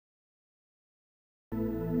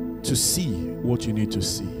to see what you need to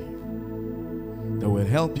see, that will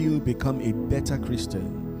help you become a better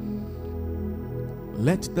Christian.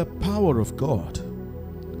 Let the power of God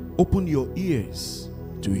open your ears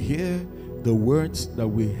to hear the words that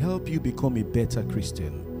will help you become a better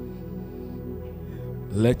Christian.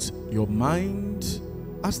 Let your mind,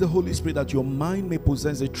 ask the Holy Spirit that your mind may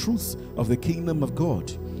possess the truth of the kingdom of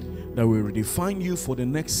God that will redefine you for the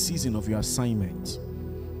next season of your assignment.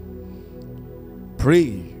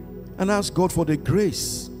 Pray and ask God for the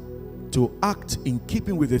grace to act in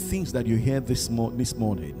keeping with the things that you hear this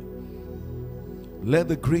morning. Let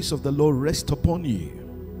the grace of the Lord rest upon you.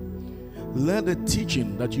 Let the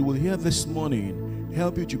teaching that you will hear this morning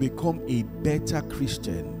help you to become a better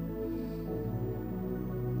Christian.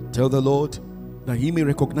 Tell the Lord that He may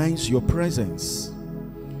recognize your presence.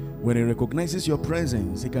 When He recognizes your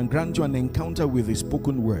presence, He can grant you an encounter with His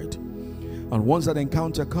spoken word. And once that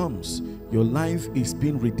encounter comes, your life is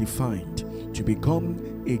being redefined to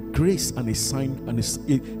become a grace and a sign and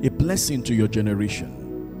a blessing to your generation.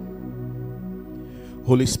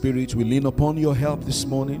 Holy Spirit, we lean upon your help this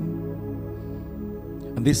morning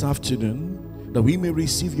and this afternoon, that we may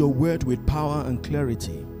receive your word with power and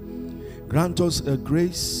clarity. Grant us a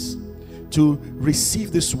grace to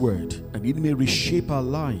receive this word, and it may reshape our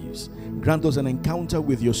lives. Grant us an encounter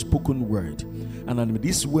with your spoken word, and may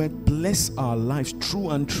this word bless our lives true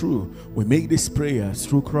and true. We make this prayer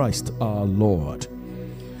through Christ our Lord.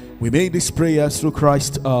 We make this prayer through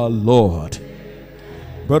Christ our Lord.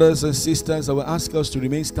 Brothers and sisters, I will ask us to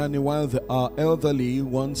remain standing while our elderly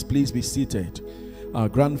ones, please be seated. Our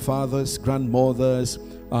grandfathers, grandmothers,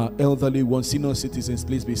 our elderly ones, senior citizens,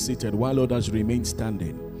 please be seated while others remain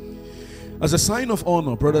standing. As a sign of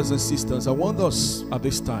honor, brothers and sisters, I want us at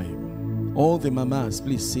this time, all the mamas,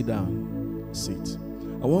 please sit down, sit.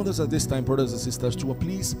 I want us at this time, brothers and sisters, to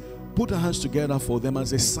please put our hands together for them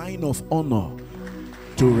as a sign of honor,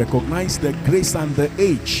 to recognize the grace and the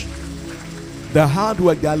age, the hard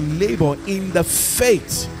work, their labor in the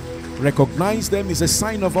faith. Recognize them is a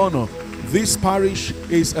sign of honor. This parish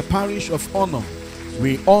is a parish of honor.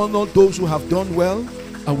 We honor those who have done well,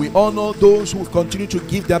 and we honor those who continue to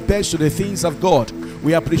give their best to the things of God.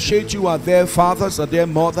 We appreciate you as their fathers, as their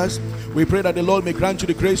mothers. We pray that the Lord may grant you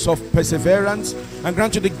the grace of perseverance and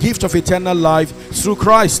grant you the gift of eternal life through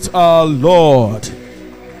Christ our Lord.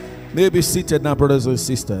 May be seated now, brothers and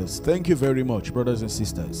sisters. Thank you very much, brothers and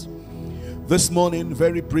sisters. This morning,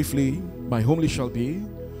 very briefly, my homily shall be,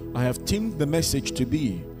 I have themed the message to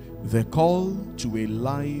be the call to a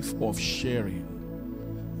life of sharing.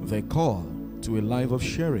 The call to a life of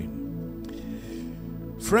sharing.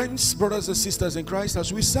 Friends, brothers and sisters in Christ,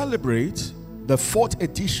 as we celebrate the 4th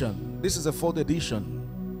edition, this is the 4th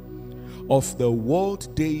edition of the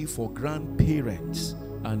World Day for Grandparents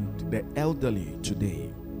and the Elderly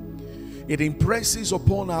today. It impresses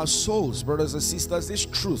upon our souls, brothers and sisters, this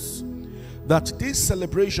truth that this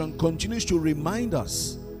celebration continues to remind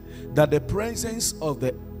us that the presence of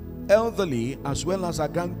the elderly as well as our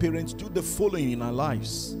grandparents do the following in our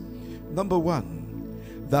lives. Number one,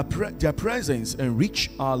 their presence enrich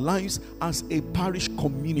our lives as a parish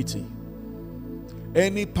community.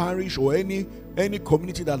 Any parish or any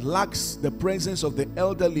community that lacks the presence of the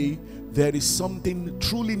elderly, there is something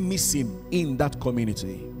truly missing in that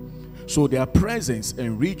community. So their presence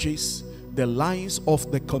enriches the lives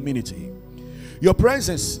of the community. Your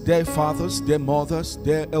presence, their fathers, their mothers,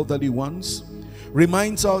 their elderly ones,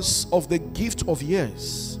 reminds us of the gift of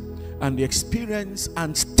years and the experience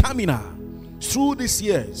and stamina through these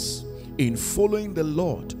years in following the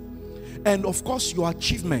Lord. And of course, your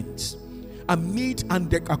achievements and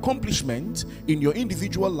the accomplishment in your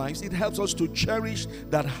individual lives. It helps us to cherish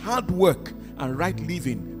that hard work and right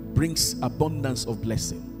living brings abundance of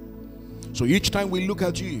blessing. So each time we look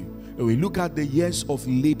at you, we look at the years of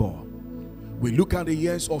labor, we look at the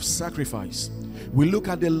years of sacrifice, we look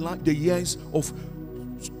at the years of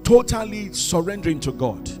totally surrendering to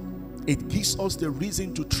God. It gives us the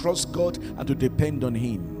reason to trust God and to depend on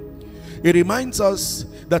Him. It reminds us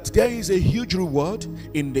that there is a huge reward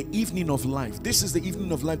in the evening of life. This is the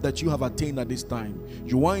evening of life that you have attained at this time.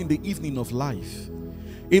 You are in the evening of life.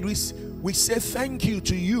 We say thank you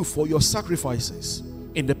to you for your sacrifices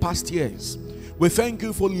in the past years. We thank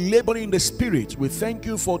you for laboring in the Spirit. We thank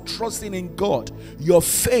you for trusting in God. Your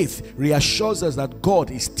faith reassures us that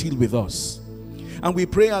God is still with us. And we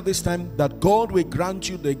pray at this time that God will grant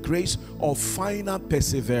you the grace of final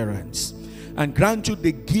perseverance and grant you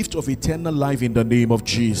the gift of eternal life in the name of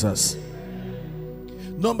Jesus.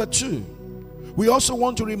 Number two, we also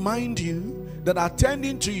want to remind you that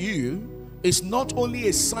attending to you is not only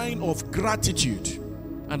a sign of gratitude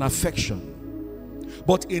and affection,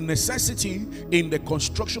 but a necessity in the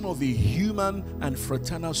construction of a human and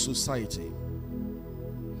fraternal society.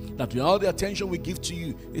 That all the attention we give to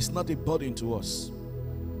you is not a burden to us.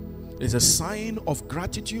 It's a sign of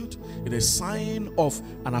gratitude. It's a sign of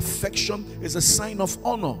an affection. It's a sign of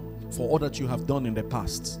honor for all that you have done in the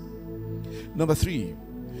past. Number 3,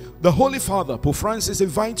 the Holy Father, Pope Francis,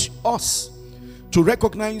 invites us to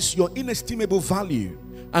recognize your inestimable value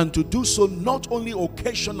and to do so not only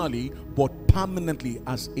occasionally but permanently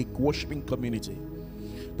as a worshiping community.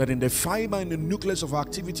 That in the fiber and the nucleus of our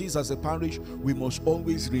activities as a parish, we must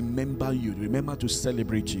always remember you, remember to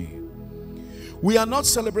celebrate you. We are not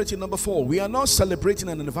celebrating, number 4, we are not celebrating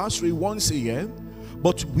an anniversary once a year,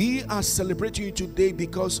 but we are celebrating you today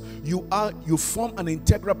because you form an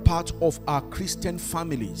integral part of our Christian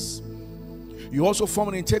families. You also form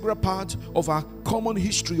an integral part of our common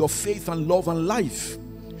history of faith and love and life.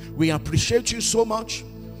 We appreciate you so much,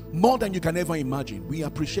 more than you can ever imagine. We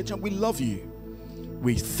appreciate you and we love you.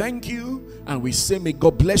 We thank you and we say, may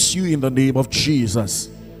God bless you in the name of Jesus.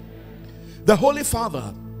 The Holy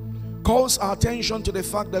Father calls our attention to the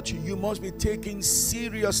fact that you must be taken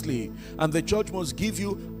seriously and the church must give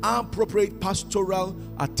you appropriate pastoral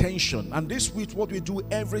attention. And this is what we do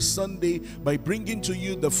every Sunday by bringing to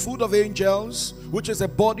you the food of angels, which is the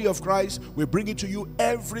body of Christ. We bring it to you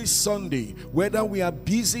every Sunday, whether we are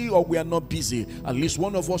busy or we are not busy. At least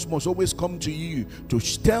one of us must always come to you to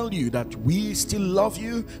tell you that we still love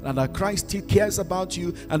you and that Christ still cares about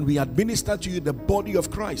you, and we administer to you the body of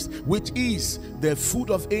Christ, which is the food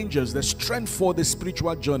of angels, the strength for the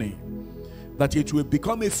spiritual journey. That it will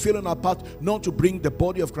become a feeling apart, not to bring the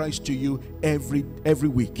body of Christ to you every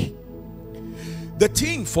week. The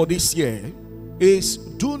theme for this year is,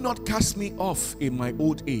 do not cast me off in my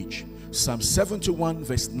old age. Psalm 71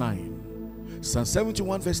 verse 9. Psalm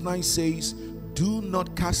 71 verse 9 says, do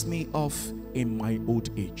not cast me off in my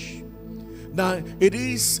old age. Now it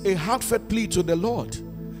is a heartfelt plea to the Lord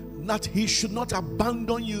that he should not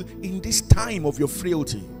abandon you in this time of your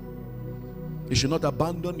frailty. He should not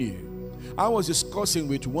abandon you. I was discussing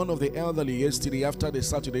with one of the elderly yesterday after the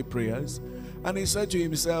Saturday prayers, and he said to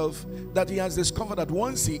himself that he has discovered that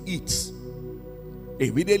once he eats,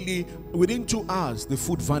 immediately within 2 hours the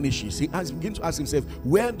food vanishes. He begins to ask himself,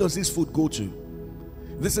 where does this food go to?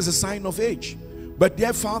 This is a sign of age. But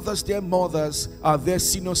their fathers, their mothers are their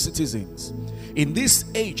senior citizens. In this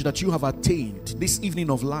age that you have attained, this evening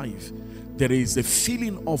of life, there is a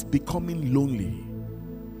feeling of becoming lonely.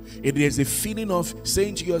 It is a feeling of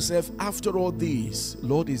saying to yourself, after all this,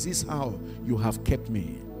 Lord, is this how you have kept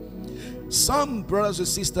me? Some brothers and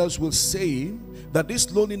sisters will say that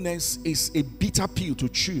this loneliness is a bitter pill to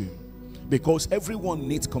chew because everyone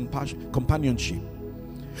needs companionship.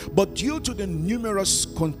 But due to the numerous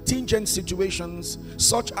contingent situations,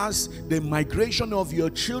 such as the migration of your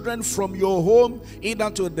children from your home either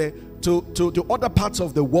to other parts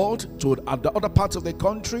of the world, to the other parts of the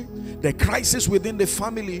country, the crisis within the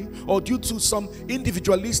family, or due to some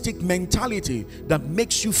individualistic mentality that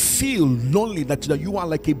makes you feel lonely, that you are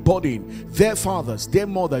like a burden. Their fathers, their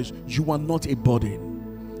mothers, you are not a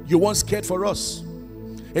burden. You once cared for us.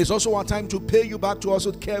 It's also our time to pay you back, to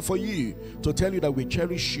also care for you, to tell you that we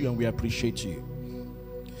cherish you and we appreciate you.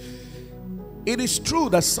 It is true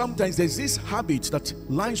that sometimes there's this habit that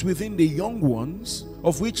lies within the young ones,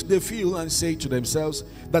 of which they feel and say to themselves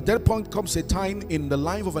that there point comes a time in the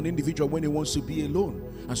life of an individual when he wants to be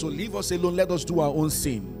alone. And so leave us alone, let us do our own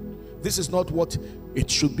sin. This is not what it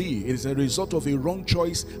should be. It is a result of a wrong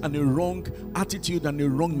choice and a wrong attitude and a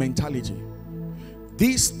wrong mentality.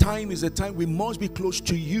 This time is a time we must be close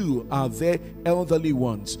to you, our very elderly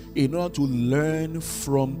ones, in order to learn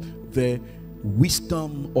from the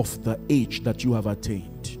wisdom of the age that you have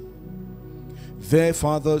attained. Their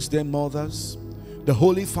fathers, their mothers, the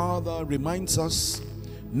Holy Father reminds us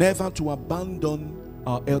never to abandon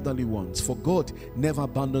our elderly ones, for God never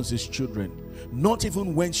abandons his children, not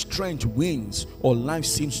even when strength wanes or life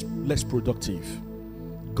seems less productive.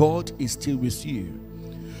 God is still with you.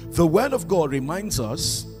 The word of God reminds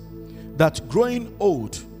us that growing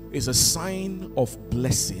old is a sign of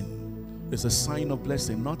blessing. It's a sign of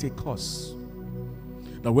blessing, not a curse.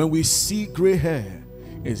 Now when we see gray hair,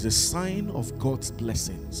 it's a sign of God's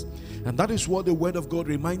blessings. And that is what the word of God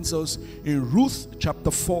reminds us in Ruth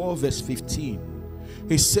chapter 4 verse 15.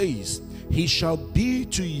 He says, he shall be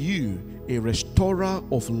to you a restorer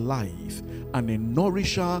of life and a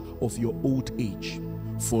nourisher of your old age.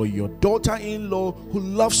 For your daughter-in-law who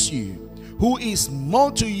loves you, who is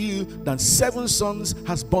more to you than 7 sons,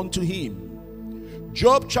 has born to him.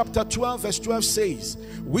 Job chapter 12 verse 12 says,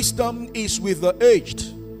 wisdom is with the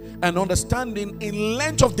aged, and understanding in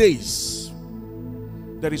length of days.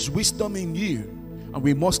 There is wisdom in you, and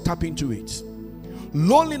we must tap into it.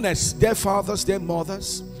 Loneliness, dear fathers, dear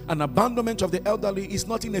mothers, and abandonment of the elderly is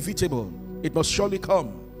not inevitable. It must surely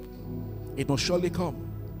come. It must surely come.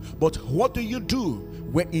 But what do you do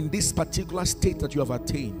when in this particular state that you have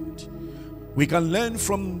attained? We can learn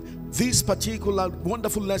from these particular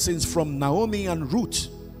wonderful lessons from Naomi and Ruth,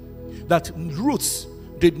 that Ruth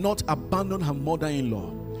did not abandon her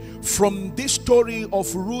mother-in-law. From this story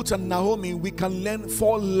of Ruth and Naomi, we can learn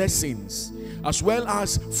 4 lessons, as well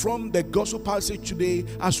as from the gospel passage today,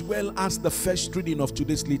 as well as the first reading of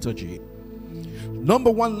today's liturgy.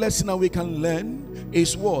 Number 1 lesson that we can learn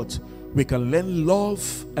is what? We can learn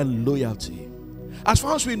love and loyalty. As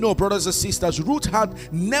far as we know, brothers and sisters, Ruth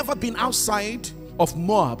had never been outside of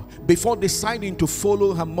Moab before deciding to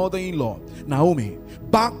follow her mother-in-law, Naomi,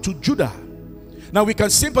 back to Judah. Now we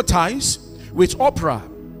can sympathize with Oprah.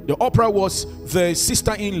 The Oprah was the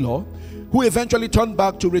sister-in-law who eventually turned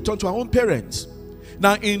back to return to her own parents.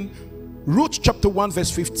 Now in Ruth chapter 1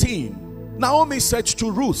 verse 15, Naomi said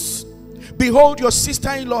to Ruth, "Behold, your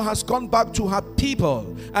sister-in-law has gone back to her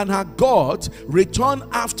people and her God. Return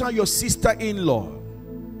after your sister-in-law."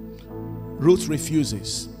 Ruth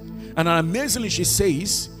refuses. And amazingly, she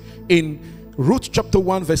says in Ruth chapter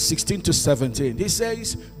 1 verse 16 to 17, he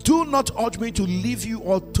says, "Do not urge me to leave you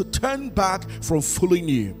or to turn back from following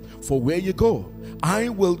you. For where you go, I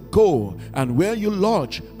will go, and where you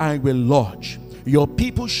lodge, I will lodge. Your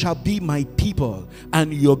people shall be my people,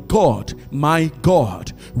 and your God my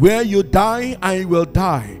God. Where you die, I will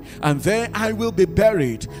die, and there I will be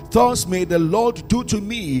buried. Thus may the Lord do to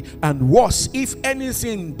me, and worse, if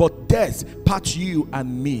anything but death part you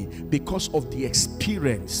and me." Because of the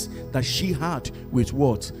experience that she had with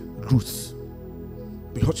what? Ruth.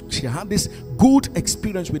 Because she had this good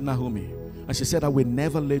experience with Naomi, and she said, "I will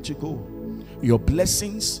never let you go. Your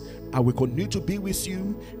blessings, I will continue to be with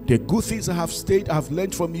you. The good things I have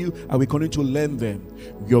learned from you, I will continue to learn them.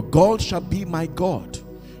 Your God shall be my God.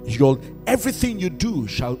 Everything you do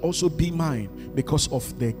shall also be mine," because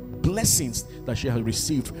of the blessings that she has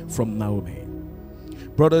received from Naomi.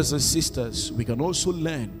 Brothers and sisters, we can also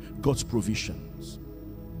learn God's provisions.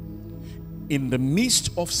 In the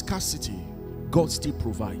midst of scarcity, God still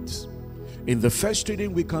provides. In the first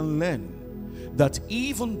reading, we can learn that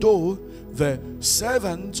even though the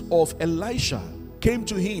servant of Elisha came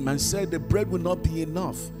to him and said the bread will not be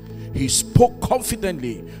enough, he spoke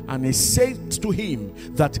confidently and he said to him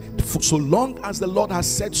that so long as the Lord has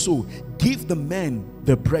said so, give the men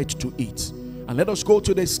the bread to eat. And let us go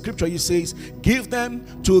to the scripture. He says, "Give them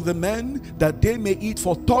to the men that they may eat,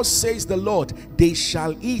 for thus says the Lord, they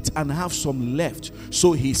shall eat and have some left."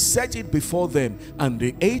 So he set it before them, and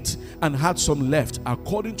they ate and had some left,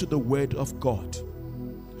 according to the word of God.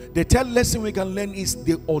 The 3rd lesson we can learn is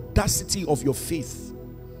the audacity of your faith.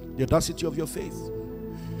 The audacity of your faith.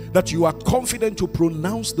 That you are confident to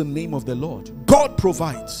pronounce the name of the Lord. God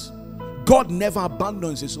provides. God never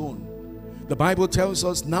abandons his own. The Bible tells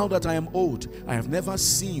us, "Now that I am old, I have never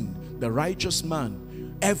seen the righteous man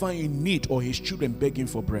ever in need, or his children begging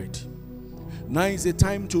for bread." Now is the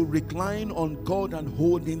time to recline on God and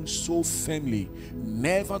hold him so firmly.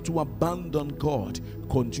 Never to abandon God.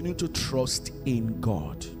 Continue to trust in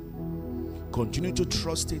God. Continue to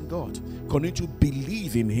trust in God. Continue to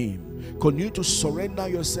believe in him. Continue to surrender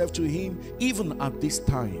yourself to him even at this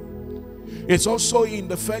time. It's also in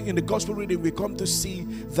the gospel reading we come to see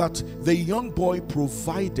that the young boy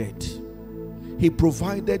provided. He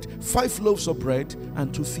provided 5 loaves of bread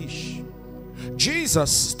and 2 fish.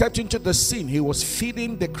 Jesus stepped into the scene. He was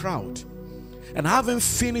feeding the crowd. And having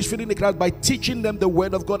finished feeding the crowd by teaching them the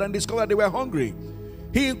word of God and discovered they were hungry,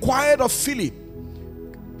 he inquired of Philip,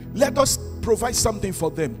 "Let us provide something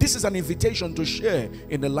for them." This is an invitation to share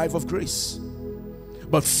in the life of grace.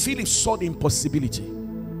 But Philip saw the impossibility.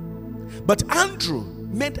 But Andrew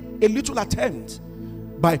made a little attempt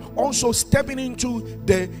by also stepping into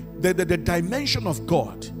the dimension of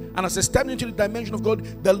God. And as he stepped into the dimension of God,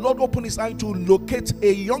 the Lord opened his eye to locate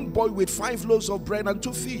a young boy with 5 loaves of bread and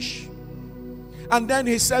 2 fish. And then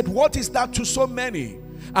he said, "What is that to so many?"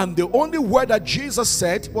 And the only word that Jesus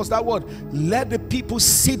said was that word, "Let the people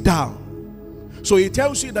sit down." So he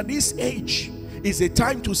tells you that this age is a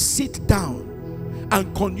time to sit down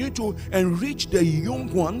and continue to enrich the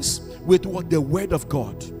young ones with what? The word of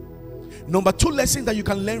God. Number 2 lesson that you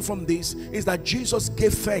can learn from this is that Jesus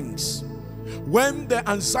gave thanks. When the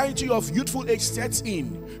anxiety of youthful age sets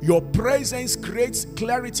in, your presence creates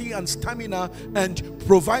clarity and stamina and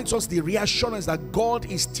provides us the reassurance that God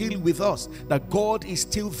is still with us, that God is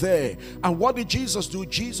still there. And what did Jesus do?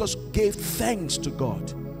 Jesus gave thanks to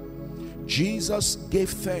God. Jesus gave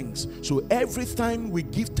thanks. So every time we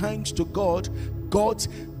give thanks to God, God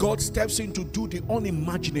steps in to do the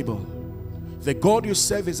unimaginable. The God you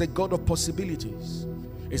serve is a God of possibilities.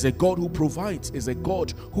 Is a God who provides. Is a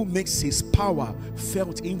God who makes his power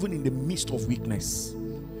felt even in the midst of weakness.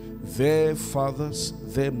 Their fathers,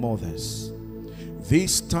 their mothers,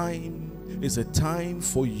 this time is a time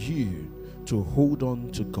for you to hold on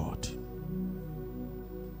to God.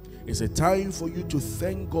 It's a time for you to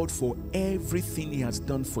thank God for everything he has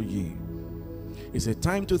done for you. It's a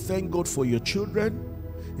time to thank God for your children.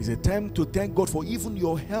 It's a time to thank God for even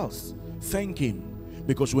your health. Thank him.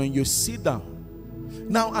 Because when you sit down,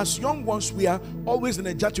 now as young ones, we are always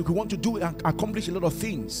energetic. We want to do and accomplish a lot of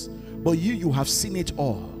things. But you have seen it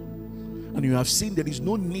all. And you have seen there is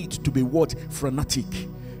no need to be what? Frenetic.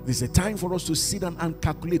 There's a time for us to sit down and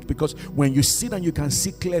calculate, because when you sit down, you can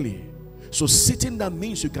see clearly. So sitting down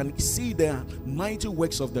means you can see the mighty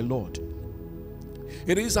works of the Lord.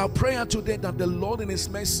 It is our prayer today that the Lord in his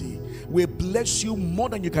mercy will bless you more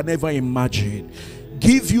than you can ever imagine.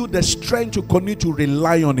 Give you the strength to continue to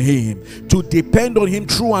rely on him, to depend on him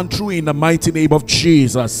true and true, in the mighty name of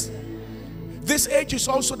Jesus. This age is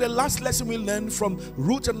also the last lesson we learned from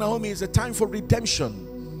Ruth and Naomi. Is a time for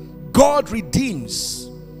redemption. God redeems.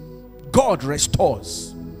 God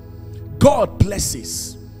restores. God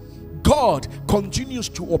blesses. God continues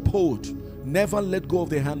to uphold. Never let go of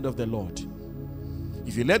the hand of the Lord.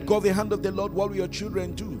 If you let go of the hand of the Lord, what will your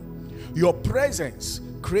children do? Your presence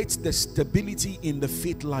creates the stability in the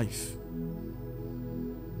faith life.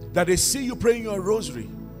 That they see you praying your rosary,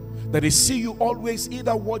 that they see you always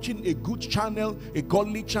either watching a good channel, a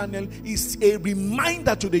godly channel, is a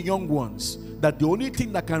reminder to the young ones that the only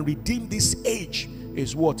thing that can redeem this age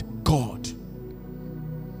is what? God.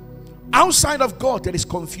 Outside of God, there is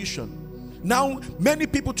confusion. Now, many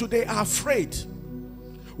people today are afraid.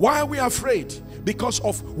 Why are we afraid? Because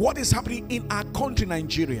of what is happening in our country,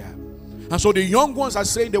 Nigeria. And so the young ones are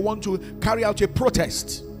saying they want to carry out a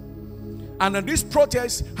protest. And this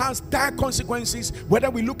protest has dire consequences, whether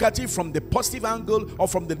we look at it from the positive angle or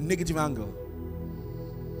from the negative angle.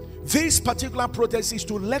 This particular protest is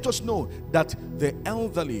to let us know that the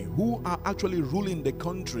elderly who are actually ruling the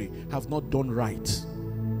country have not done right.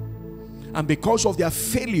 And because of their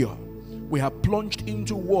failure, we have plunged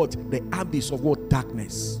into what? The abyss of what?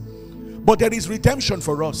 Darkness. But there is redemption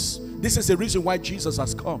for us. This is the reason why Jesus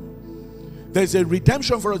has come. There is a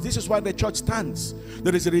redemption for us. This is why the church stands.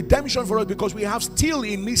 There is a redemption for us because we have still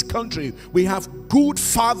in this country, we have good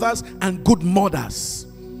fathers and good mothers.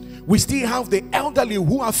 We still have the elderly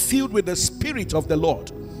who are filled with the Spirit of the Lord,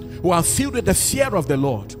 who are filled with the fear of the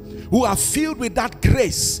Lord, who are filled with that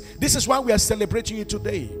grace. This is why we are celebrating you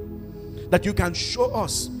today. That you can show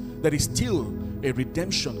us there is still a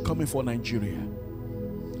redemption coming for Nigeria.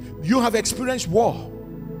 You have experienced war.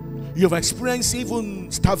 You have experienced even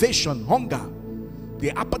starvation, hunger.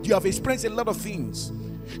 You have experienced a lot of things.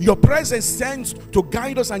 Your presence sends to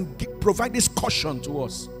guide us and provide this caution to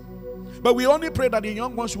us. But we only pray that the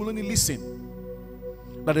young ones will only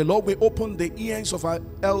listen. That the Lord will open the ears of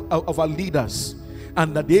our leaders,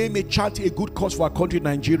 and that they may chart a good cause for our country,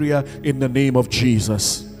 Nigeria, in the name of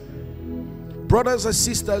Jesus. Brothers and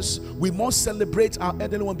sisters, we must celebrate our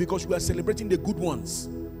elderly ones because we are celebrating the good ones.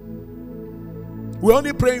 We're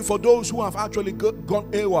only praying for those who have actually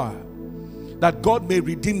gone AWOL, that God may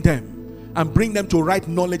redeem them and bring them to right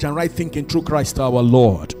knowledge and right thinking through Christ our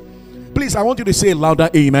Lord. Please, I want you to say louder,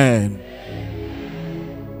 amen.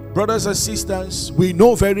 Brothers and sisters, we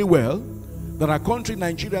know very well that our country,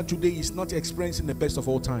 Nigeria, today is not experiencing the best of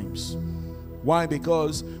all times. Why?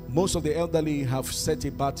 Because most of the elderly have set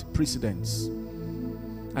a bad precedence,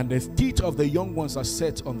 and the teeth of the young ones are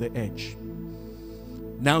set on the edge.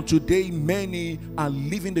 Now today, many are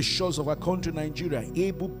leaving the shores of our country, Nigeria,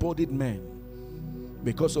 able-bodied men,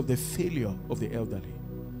 because of the failure of the elderly.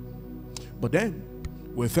 But then,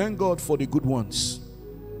 we thank God for the good ones.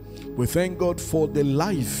 We thank God for the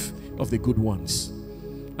life of the good ones.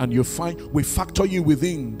 And you find we factor you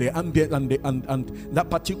within the ambient and that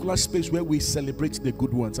particular space where we celebrate the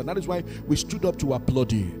good ones. And that is why we stood up to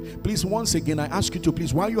applaud you. Please, once again, I ask you to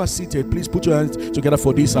please, while you are seated, please put your hands together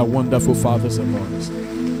for these our wonderful fathers and mothers.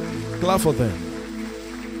 Clap for them.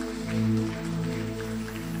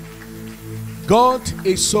 God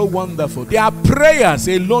is so wonderful. Their prayers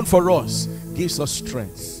alone for us gives us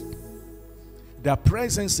strength. Their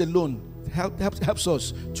presence alone helps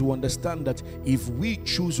us to understand that if we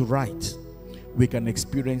choose right, we can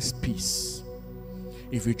experience peace.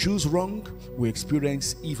 If we choose wrong, we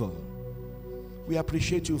experience evil. We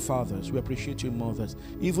appreciate you, fathers. We appreciate you, mothers.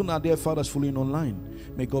 Even our dear fathers following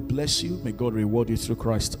online. May God bless you. May God reward you through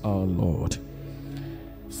Christ our Lord.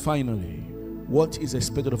 Finally, what is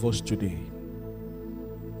expected of us today?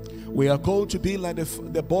 We are called to be like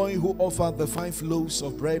the boy who offered the 5 loaves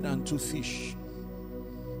of bread and 2 fish.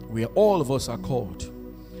 All of us are called.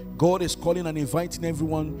 God is calling and inviting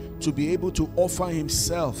everyone to be able to offer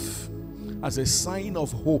himself as a sign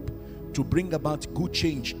of hope to bring about good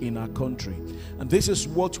change in our country. And this is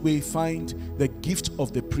what we find the gift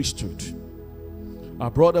of the priesthood.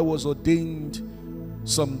 Our brother was ordained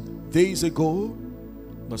some days ago,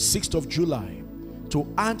 the 6th of July, to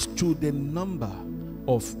add to the number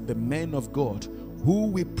of the men of God who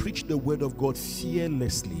will preach the word of God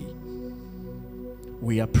fearlessly.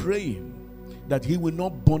 We are praying that he will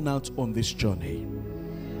not burn out on this journey.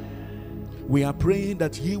 We are praying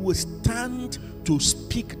that he will stand to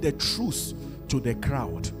speak the truth to the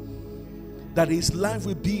crowd, that his life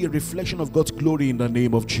will be a reflection of God's glory in the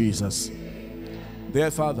name of Jesus. Dear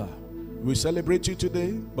Father, we celebrate you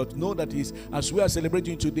today, but know that as we are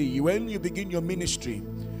celebrating today, when you begin your ministry,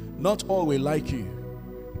 not all will like you,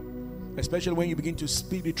 especially when you begin to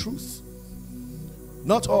speak the truth.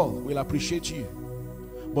 Not all will appreciate you.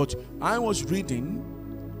 But I was reading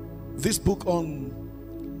this book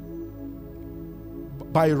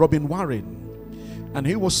by Robin Warren, and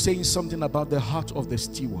he was saying something about the heart of the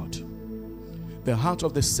steward, the heart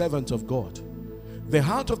of the servant of God. The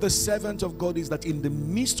heart of the servant of God is that in the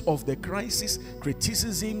midst of the crisis,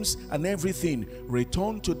 criticisms and everything,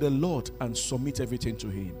 return to the Lord and submit everything to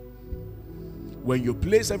him. When you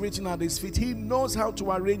place everything at his feet, he knows how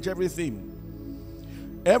to arrange everything.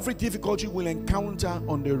 Every difficulty you will encounter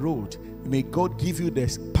on the road, may God give you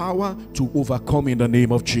the power to overcome in the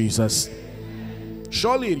name of Jesus.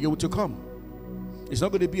 Surely you will to come. It's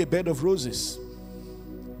not going to be a bed of roses.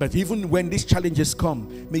 But even when these challenges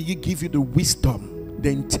come, may He give you the wisdom, the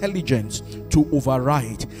intelligence to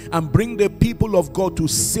override and bring the people of God to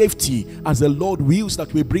safety, as the Lord wills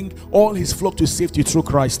that we bring all His flock to safety through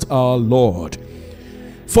Christ our Lord.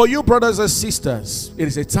 For you, brothers and sisters, it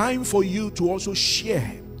is a time for you to also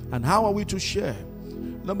share. And how are we to share?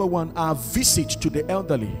 Number one, our visit to the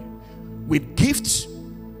elderly with gifts,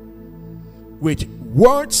 with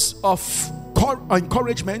words of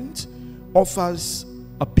encouragement, offers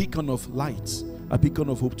a beacon of light, a beacon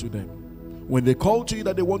of hope to them. When they call to you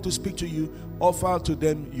that they want to speak to you, offer to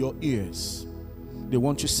them your ears. They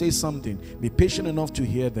want to say something. Be patient enough to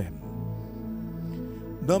hear them.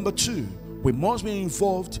 Number two, we must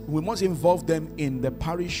involve them in the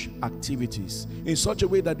parish activities in such a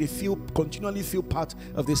way that they continually feel part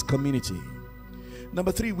of this community.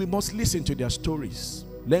 Number three, we must listen to their stories.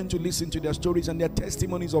 Learn to listen to their stories and their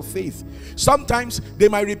testimonies of faith. Sometimes they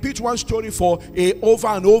might repeat one story over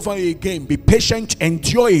and over again. Be patient,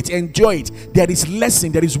 enjoy it. There is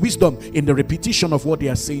lesson, there is wisdom in the repetition of what they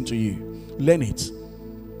are saying to you. Learn it.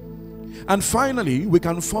 And finally, we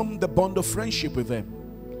can form the bond of friendship with them.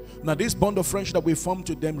 Now, this bond of friendship that we form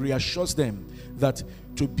to them reassures them that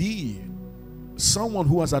to be someone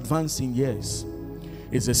who has advanced in years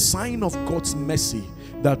is a sign of God's mercy,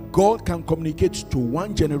 that God can communicate to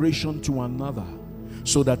one generation to another,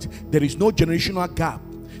 so that there is no generational gap,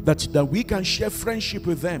 that we can share friendship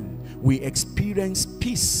with them. We experience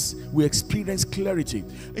peace, we experience clarity.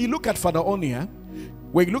 And you look at Father Onia.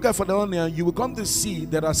 When you look at Father Onia, you will come to see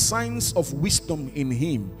there are signs of wisdom in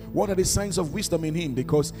him. What are the signs of wisdom in him?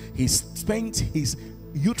 Because he spent his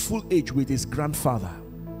youthful age with his grandfather,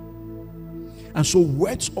 and so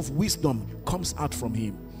words of wisdom comes out from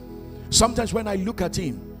him. Sometimes when I look at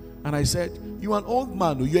him and I said, "You're an old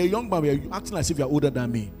man, or you're a young man, you're acting as if you're older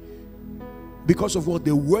than me," because of what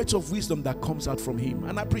the words of wisdom that comes out from him.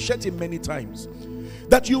 And I appreciate him many times.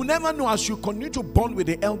 That you never know, as you continue to bond with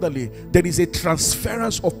the elderly, there is a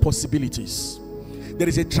transference of possibilities. There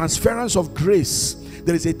is a transference of grace.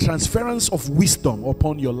 There is a transference of wisdom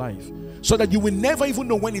upon your life, so that you will never even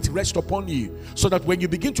know when it rests upon you. So that when you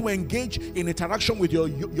begin to engage in interaction with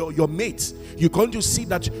your mates, you're going to see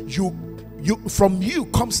that from you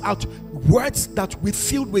comes out words that we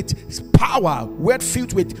filled with power, word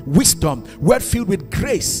filled with wisdom, word filled with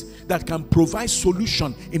grace, that can provide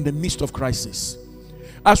solution in the midst of crisis.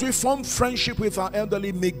 As we form friendship with our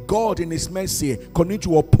elderly, may God in His mercy continue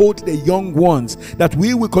to uphold the young ones, that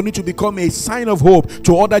we will continue to become a sign of hope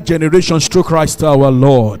to other generations through Christ our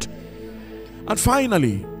Lord. And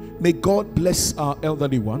finally, may God bless our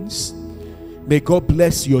elderly ones. May God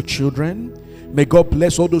bless your children. May God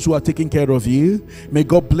bless all those who are taking care of you. May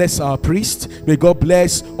God bless our priest. May God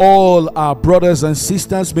bless all our brothers and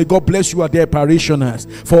sisters. May God bless you, our dear parishioners,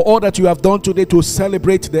 for all that you have done today to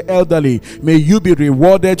celebrate the elderly. May you be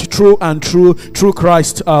rewarded true through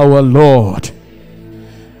Christ our Lord.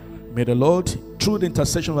 May the Lord, through the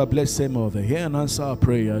intercession of our blessed Mother, hear and answer our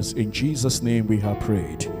prayers. In Jesus' name we have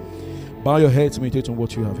prayed. Bow your heads, meditate on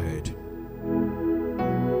what you have heard.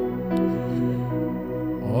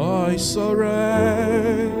 I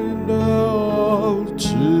surrender all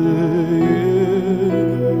to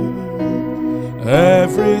you.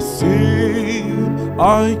 Everything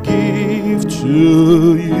I give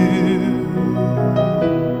to you.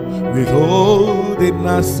 Withholding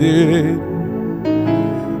nothing.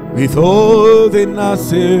 Withholding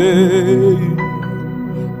nothing.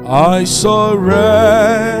 I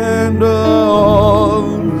surrender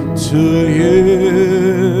all to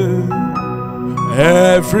you.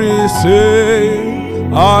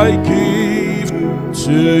 Everything I give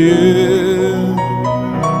to you,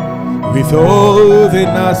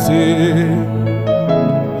 withholding nothing,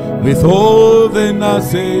 withholding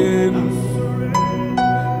nothing.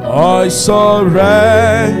 I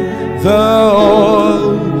surrender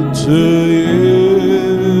all to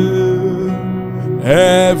you.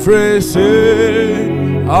 Everything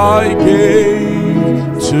I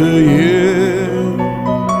give to you,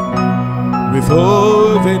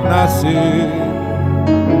 withholding nothing,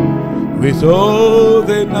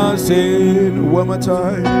 withholding nothing. One more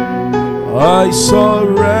time. I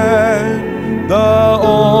surrender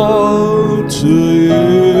all to you.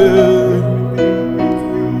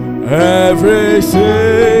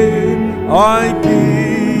 Everything I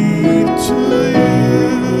give to you,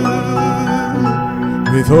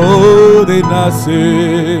 withholding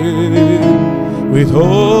nothing,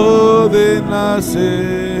 withholding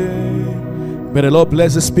nothing. May the Lord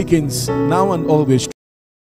bless the speakings now and always.